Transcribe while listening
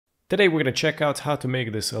Today we're going to check out how to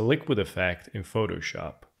make this a liquid effect in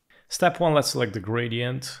Photoshop. Step 1, let's select the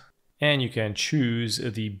gradient and you can choose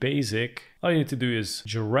the basic. All you need to do is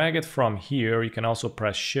drag it from here. You can also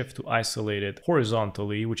press Shift to isolate it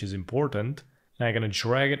horizontally, which is important. And I'm going to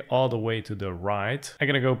drag it all the way to the right. I'm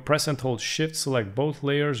going to go press and hold Shift, select both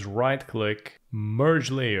layers, right click,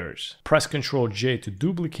 merge layers. Press Ctrl J to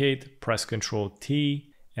duplicate, press Ctrl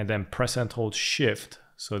T, and then press and hold Shift.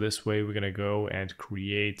 So this way we're going to go and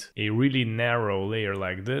create a really narrow layer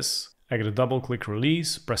like this. I'm going to double click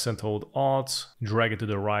release, press and hold Alt, drag it to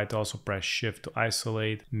the right, also press Shift to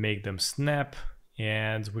isolate, make them snap,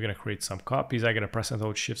 and we're going to create some copies. I'm going to press and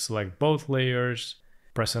hold Shift, select both layers,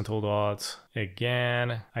 press and hold Alt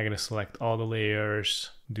again. I'm going to select all the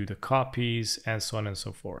layers, do the copies, and so on and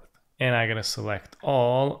so forth. And I'm going to select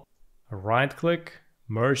all, right click,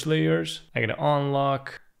 merge layers. I'm going to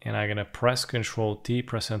unlock, and I'm going to press Ctrl T,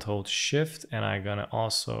 press and hold Shift, and I'm going to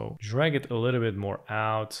also drag it a little bit more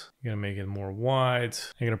out. I'm going to make it more wide.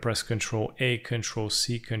 I'm going to press Ctrl A, Ctrl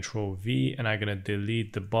C, Ctrl V, and I'm going to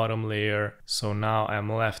delete the bottom layer. So now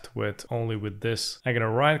I'm left with only with this. I'm going to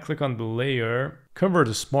right click on the layer, convert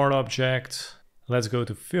to Smart Object. Let's go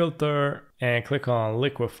to Filter and click on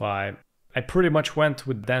Liquify. I pretty much went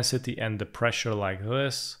with density and the pressure like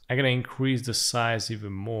this. I'm going to increase the size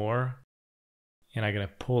even more. And I'm going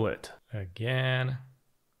to pull it again.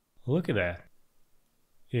 Look at that.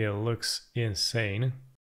 It looks insane.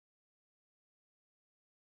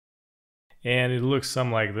 And it looks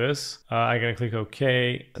something like this. I'm going to click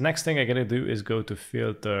OK. The next thing I'm going to do is go to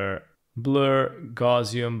Filter, Blur,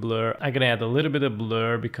 Gaussian Blur. I'm going to add a little bit of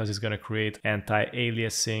blur because it's going to create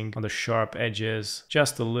anti-aliasing on the sharp edges.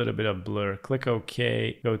 Just a little bit of blur. Click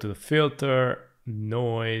OK. Go to the Filter,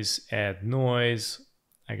 Noise, add noise.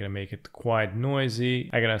 I'm going to make it quite noisy.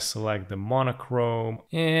 I'm going to select the monochrome,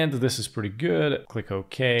 and this is pretty good. Click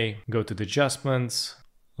OK. Go to the adjustments.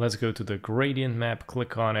 Let's go to the gradient map.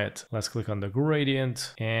 Click on it. Let's click on the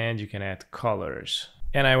gradient, and you can add colors.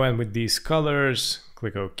 And I went with these colors.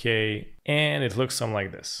 Click OK, and it looks something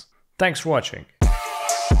like this. Thanks for watching.